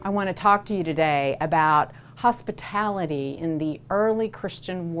I want to talk to you today about hospitality in the early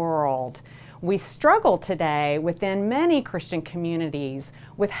Christian world. We struggle today within many Christian communities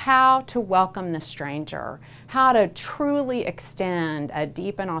with how to welcome the stranger, how to truly extend a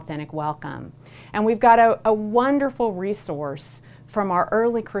deep and authentic welcome. And we've got a wonderful resource from our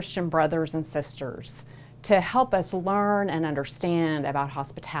early Christian brothers and sisters to help us learn and understand about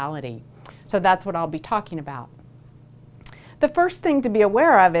hospitality. So that's what I'll be talking about. The first thing to be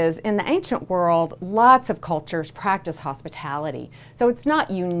aware of is in the ancient world, lots of cultures practice hospitality. So it's not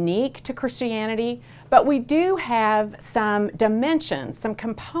unique to Christianity, but we do have some dimensions, some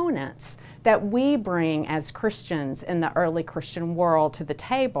components that we bring as Christians in the early Christian world to the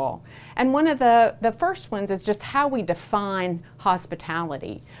table. And one of the first ones is just how we define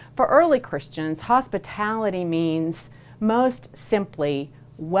hospitality. For early Christians, hospitality means most simply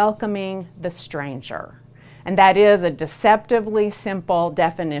welcoming the stranger. And that is a deceptively simple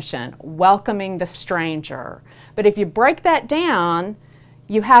definition, welcoming the stranger. But if you break that down,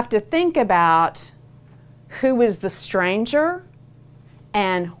 you have to think about who is the stranger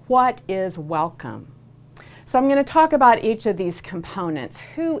and what is welcome. So I'm going to talk about each of these components.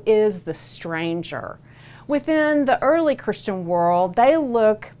 Who is the stranger? Within the early Christian world, they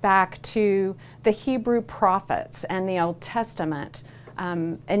look back to the Hebrew prophets and the Old Testament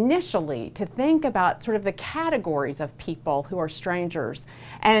initially to think about sort of the categories of people who are strangers.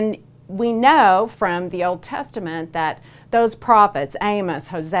 And we know from the Old Testament that those prophets, Amos,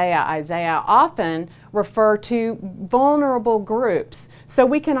 Hosea, Isaiah, often refer to vulnerable groups. So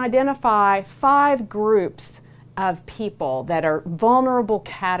we can identify 5 groups of people that are vulnerable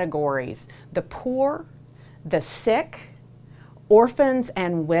categories: the poor, the sick, orphans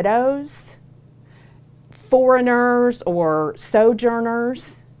and widows, foreigners or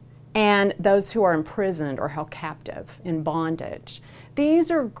sojourners, and those who are imprisoned or held captive in bondage.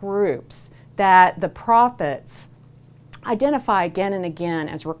 These are groups that the prophets identify again and again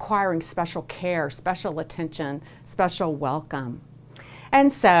as requiring special care, special attention, special welcome.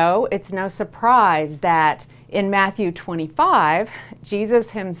 And so it's no surprise that in Matthew 25,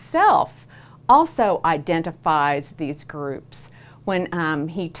 Jesus himself also identifies these groups when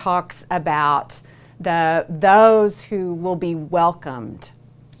he talks about those who will be welcomed.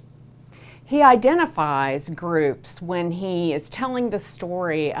 He identifies groups when he is telling the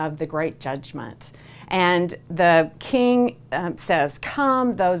story of the Great Judgment. And the king says,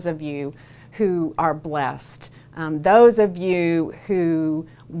 "Come, those of you who are blessed, those of you who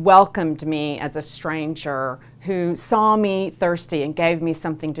welcomed me as a stranger, who saw me thirsty and gave me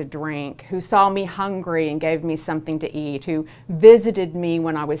something to drink, who saw me hungry and gave me something to eat, who visited me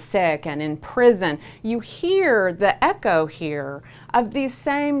when I was sick and in prison." You hear the echo here of these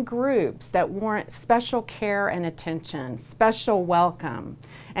same groups that warrant special care and attention, special welcome.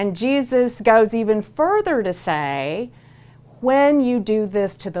 And Jesus goes even further to say, "When you do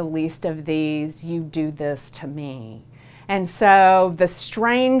this to the least of these, you do this to me." And so the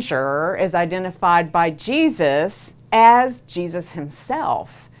stranger is identified by Jesus as Jesus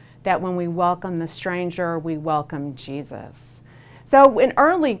himself, that when we welcome the stranger, we welcome Jesus. So in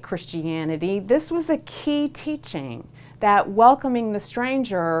early Christianity, this was a key teaching, that welcoming the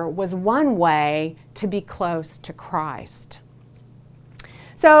stranger was one way to be close to Christ.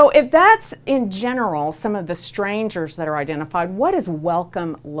 So if that's in general some of the strangers that are identified, what does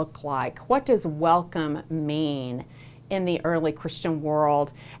welcome look like? What does welcome mean in the early Christian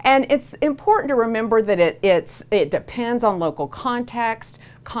world? And it's important to remember that it depends on local context.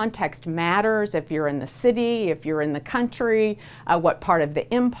 Context matters if you're in the city, if you're in the country, what part of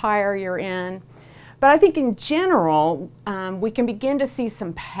the empire you're in. But I think in general, we can begin to see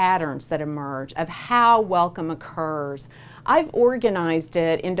some patterns that emerge of how welcome occurs. I've organized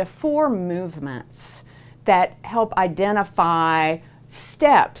it into 4 movements that help identify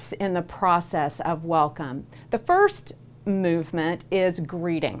steps in the process of welcome. The first movement is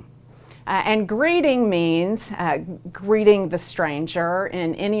greeting. And greeting means greeting the stranger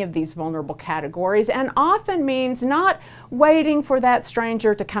in any of these vulnerable categories, and often means not waiting for that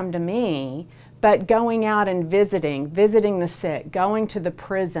stranger to come to me, but going out and visiting the sick, going to the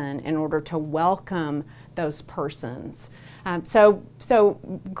prison in order to welcome those persons. So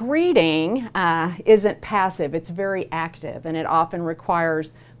greeting isn't passive, it's very active, and it often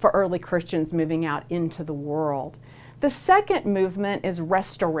requires, for early Christians, moving out into the world. The second movement is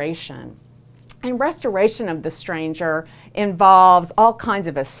restoration. And restoration of the stranger involves all kinds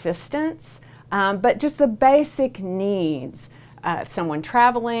of assistance, but just the basic needs. Someone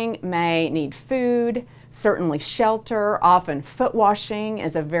traveling may need food, certainly shelter. Often foot washing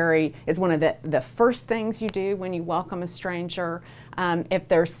is one of the first things you do when you welcome a stranger. If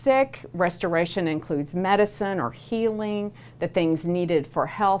they're sick, restoration includes medicine or healing, the things needed for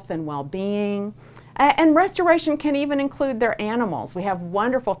health and well-being. And restoration can even include their animals. We have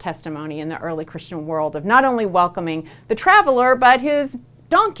wonderful testimony in the early Christian world of not only welcoming the traveler, but his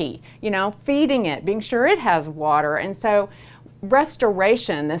donkey, feeding it, being sure it has water. And so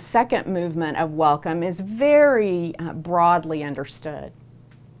restoration, the second movement of welcome, is very broadly understood.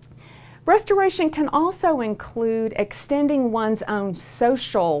 Restoration can also include extending one's own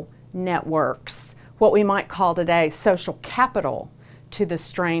social networks, what we might call today social capital, to the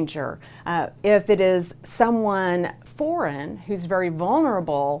stranger. If it is someone foreign who's very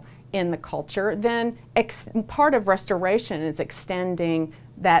vulnerable in the culture, then part of restoration is extending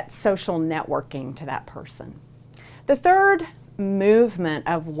that social networking to that person. The third movement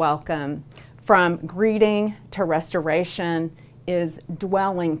of welcome, from greeting to restoration, is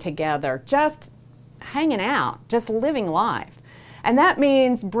dwelling together, just hanging out, just living life. And that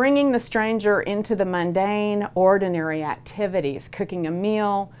means bringing the stranger into the mundane, ordinary activities, cooking a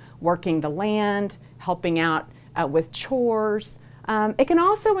meal, working the land, helping out with chores. It can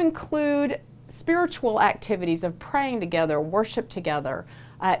also include spiritual activities of praying together, worship together,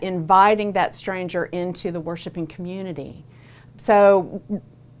 inviting that stranger into the worshiping community. So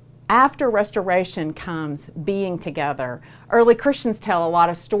after restoration comes being together. Early Christians tell a lot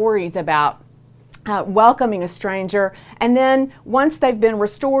of stories about welcoming a stranger, and then once they've been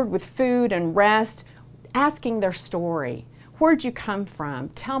restored with food and rest, asking their story. Where'd you come from?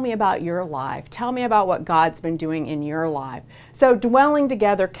 Tell me about your life. Tell me about what God's been doing in your life. So dwelling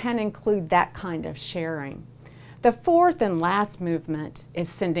together can include that kind of sharing. The fourth and last movement is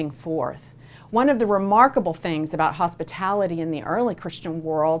sending forth. One of the remarkable things about hospitality in the early Christian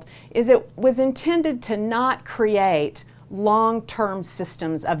world is it was intended to not create long-term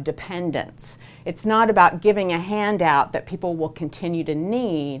systems of dependence. It's not about giving a handout that people will continue to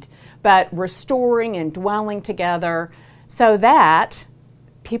need, but restoring and dwelling together so that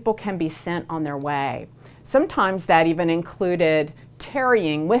people can be sent on their way. Sometimes that even included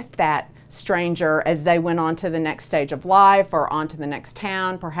tarrying with that stranger as they went on to the next stage of life or on to the next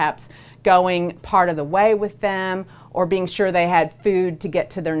town, perhaps going part of the way with them, or being sure they had food to get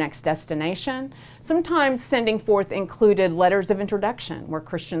to their next destination. Sometimes sending forth included letters of introduction, where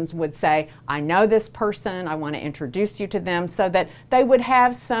Christians would say, I know this person, I want to introduce you to them, so that they would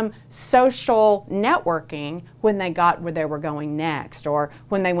have some social networking when they got where they were going next, or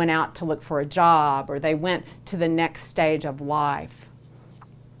when they went out to look for a job, or they went to the next stage of life.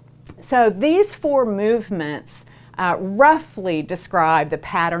 So these four movements roughly describe the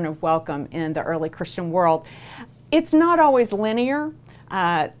pattern of welcome in the early Christian world. It's not always linear.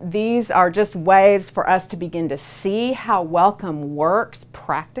 These are just ways for us to begin to see how welcome works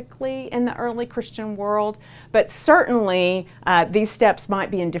practically in the early Christian world, but certainly these steps might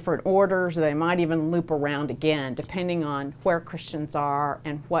be in different orders, or they might even loop around again, depending on where Christians are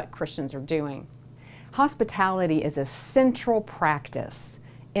and what Christians are doing. Hospitality is a central practice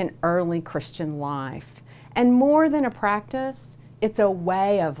in early Christian life. And more than a practice, it's a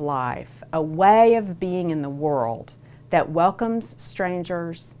way of life, a way of being in the world that welcomes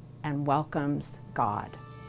strangers and welcomes God.